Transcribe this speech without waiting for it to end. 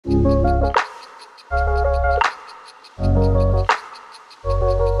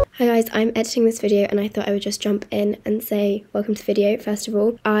I'm editing this video and I thought I would just jump in and say welcome to the video. First of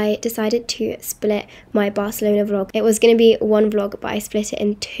all, I decided to split my Barcelona vlog. It was going to be one vlog, but I split it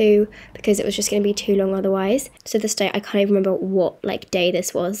in two because it was just going to be too long otherwise. So this day, I can't even remember what day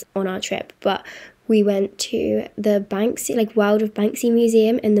this was on our trip, but we went to the Banksy, World of Banksy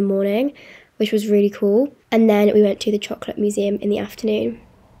museum in the morning, which was really cool. And then we went to the chocolate museum in the afternoon.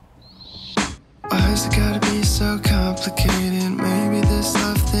 Why is it gotta be so complicated? Maybe this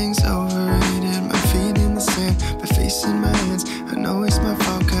love thing's overrated. My feet in the sand, my face in my hands. I know it's my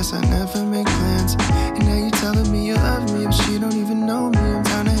fault cause I never make plans. And now you're telling me you love me, but you don't even know me. I'm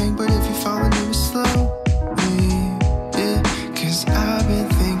down to hang, but if you fall into it slowly, yeah. Cause I've been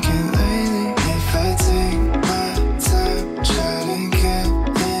thinking lately, if I take my time, try to get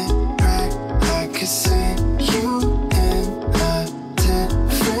it right, I could see you in a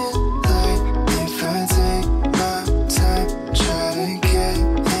different light. If I take my time, try to get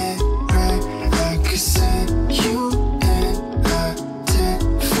it right, I could see you in a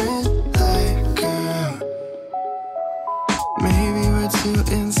different light, girl. Maybe we're too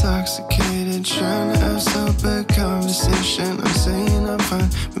intoxicated, trying to have sober conversation. I'm saying I'm fine,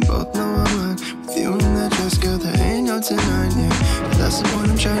 we both know I'm lying. With you in that dress, girl, there ain't no denying, yeah. But that's the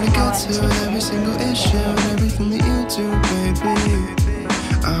point I'm trying to get to. Every single issue and everything that you do, baby,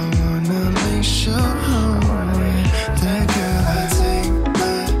 I wanna make sure that, girl, I take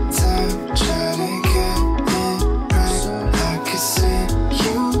my time, try to get it right. I could see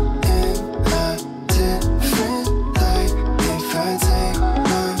you in a different light. If I take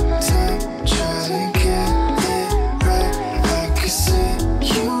my time, try to get it right, I could see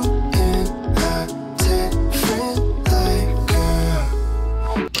you in a different light, girl.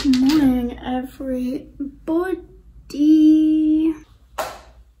 Good morning, everybody.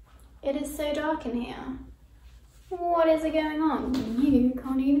 It is so dark in here. What is it going on? You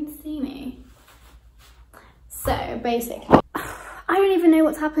can't even see me. So basically, I don't even know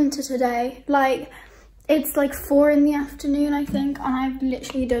what's happened to today. It's 4 in the afternoon, I think, and I've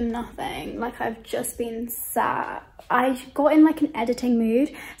literally done nothing. I've just been sat. I got in an editing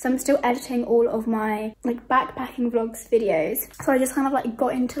mood, so I'm still editing all of my backpacking vlogs videos. So I just kind of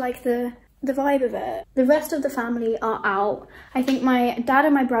got into the vibe of it. The rest of the family are out. I think my dad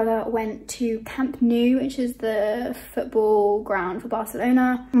and my brother went to Camp Nou, which is the football ground for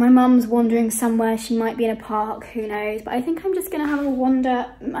Barcelona. My mum's wandering somewhere. She might be in a park, who knows, but I think I'm just gonna have a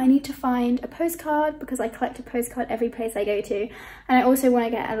wander. I need to find a postcard because I collect a postcard every place I go to, and I also want to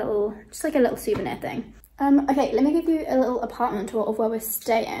get a little, just a little souvenir thing. Okay, let me give you a little apartment tour of where we're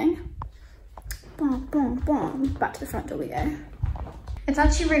staying. Boom, boom, boom. Back to the front door we go. It's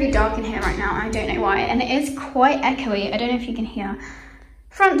actually really dark in here right now, and I don't know why, and it is quite echoey. I don't know if you can hear.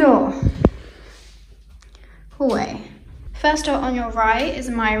 Front door. Hallway. First door on your right is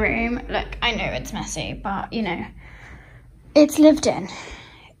my room. Look, I know it's messy, but you know, it's lived in.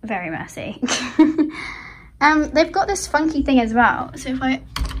 Very messy. They've got this funky thing as well. So if I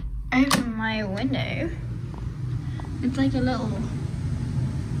open my window, it's like a little...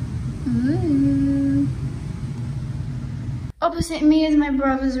 Ooh. Opposite me is my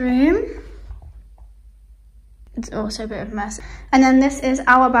brother's room. It's also a bit of a mess. And then this is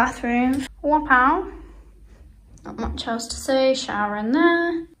our bathroom. Wow. Not much else to say. Shower in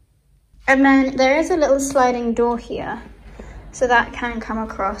there. And then there is a little sliding door here, so that can come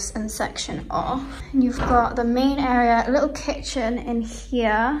across and section off. And you've got the main area, a little kitchen in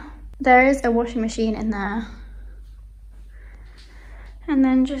here. There is a washing machine in there. And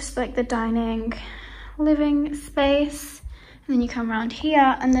then just the dining, living space. And then you come around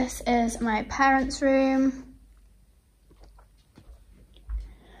here, and this is my parents' room.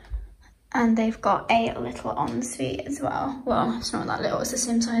 And they've got a little ensuite as well. Well, it's not that little, it's the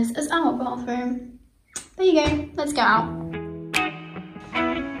same size as our bathroom. There you go, let's go out.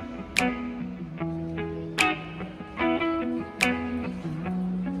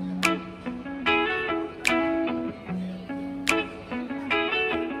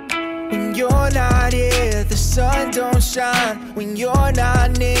 When you're not here, the sun don't shine. When you're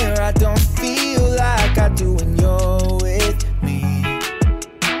not near, I don't feel like I do when you're with me.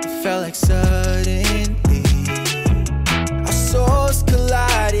 It felt like suddenly our souls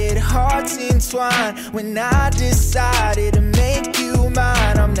collided, hearts entwined. When I decided to make you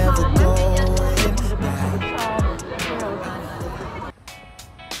mine, I'm never going back.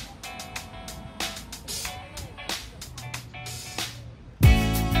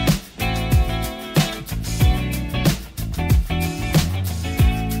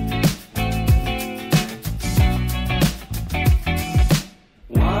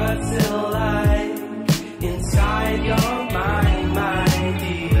 What's it like inside your mind, my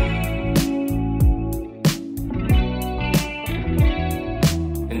dear?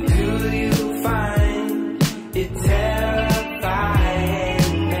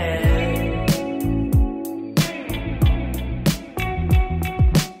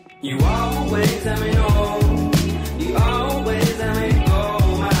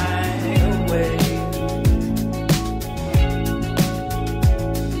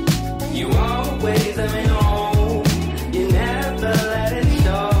 always let me know. You never let it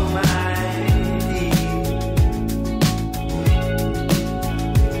show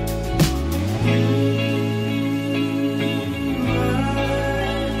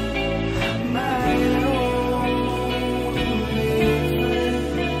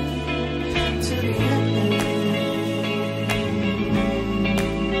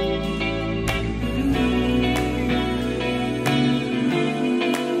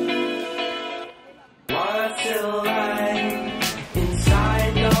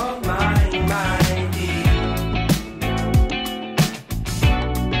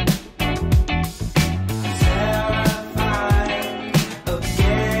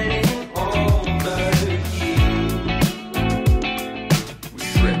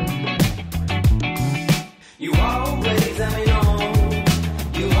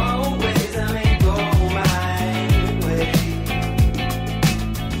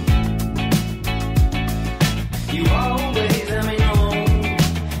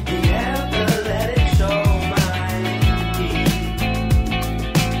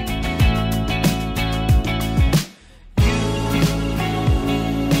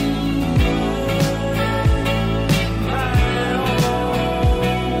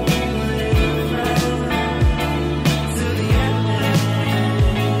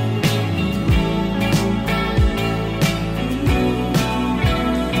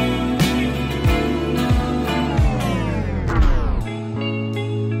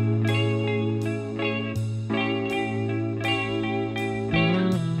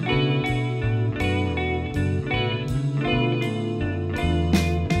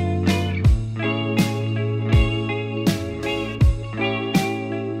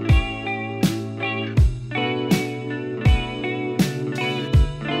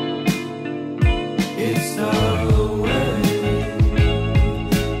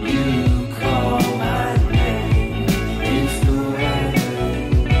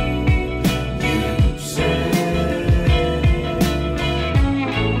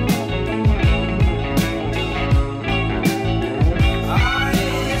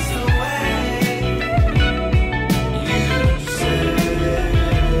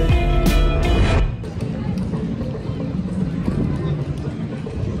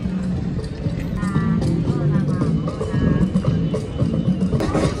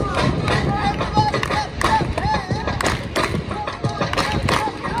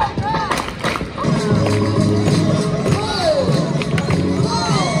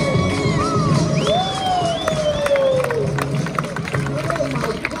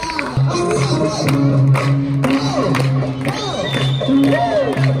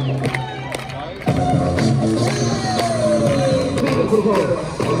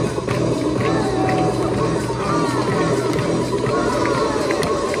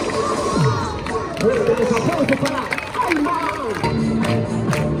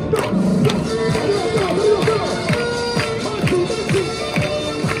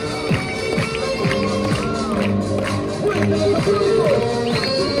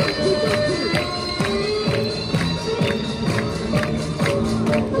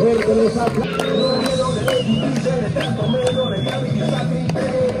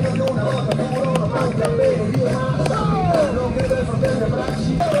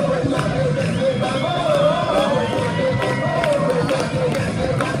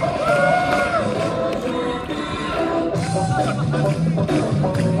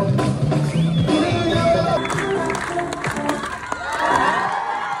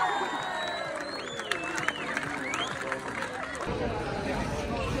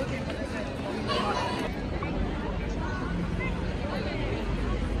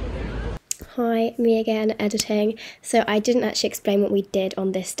Hi, me again, editing. So I didn't actually explain what we did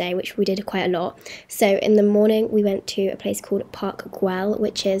on this day, which we did quite a lot. So in the morning we went to a place called Park Güell,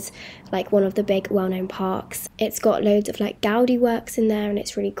 which is like one of the big well-known parks. It's got loads of like Gaudi works in there and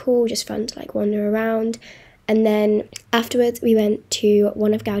it's really cool, just fun to like wander around. And then afterwards we went to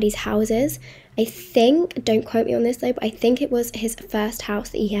one of Gaudi's houses. I think, don't quote me on this though, but I think it was his first house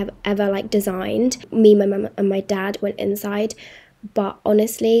that he ever like designed. Me, my mum and my dad went inside. But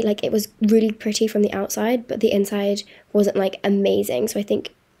honestly, like, it was really pretty from the outside, but the inside wasn't like amazing. So I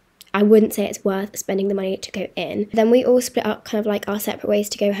think I wouldn't say it's worth spending the money to go in. Then we all split up kind of like our separate ways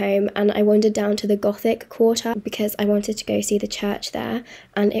to go home, and I wandered down to the Gothic quarter because I wanted to go see the church there,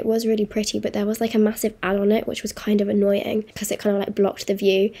 and it was really pretty, but there was like a massive ad on it, which was kind of annoying because it kind of like blocked the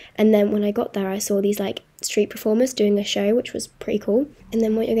view. And then when I got there, I saw these like street performers doing a show, which was pretty cool. And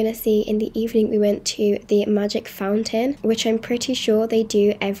then what you're going to see in the evening, we went to the Magic Fountain, which I'm pretty sure they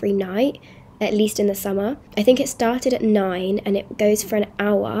do every night. at least in the summer. I think it started at 9 and it goes for an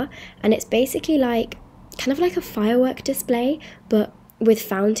hour, and it's basically like kind of like a firework display, but with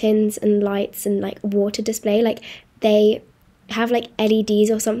fountains and lights and like water display. Like they have like LEDs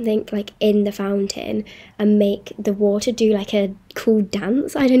or something like in the fountain and make the water do like a cool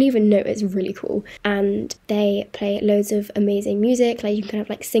dance. I don't even know, it's really cool. And they play loads of amazing music, like you can kind of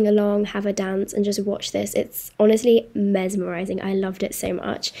like sing along, have a dance and just watch this. It's honestly mesmerising. I loved it so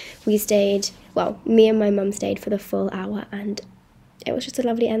much. We stayed, well, me and my mum stayed for the full hour, and it was just a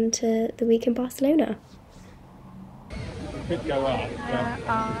lovely end to the week in Barcelona. There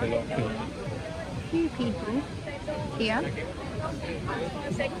are a few people here. To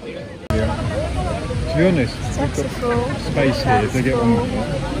be honest, Steps are full. space here. If they get one,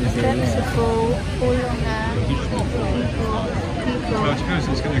 Steps are full. All along there. People. well, to be honest,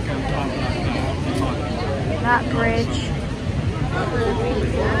 it's going to come up That bridge.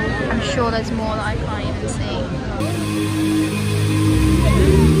 I'm sure there's more that I can't even see.